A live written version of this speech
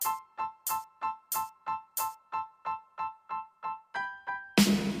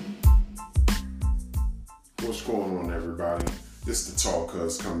What's going on, everybody? This is the Tall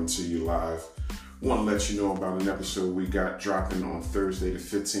Cuz coming to you live. Want to let you know about an episode we got dropping on Thursday the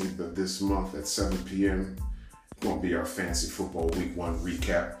 15th of this month at 7 p.m. It's going to be our Fantasy Football Week 1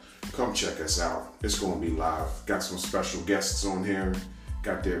 recap. Come check us out. It's going to be live. Got some special guests on here.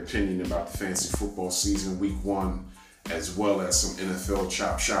 Got their opinion about the fantasy football season Week 1, as well as some NFL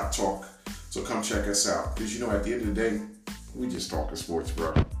chop shop talk. So come check us out. Because at the end of the day, we just talking sports,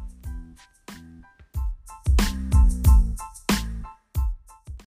 bro.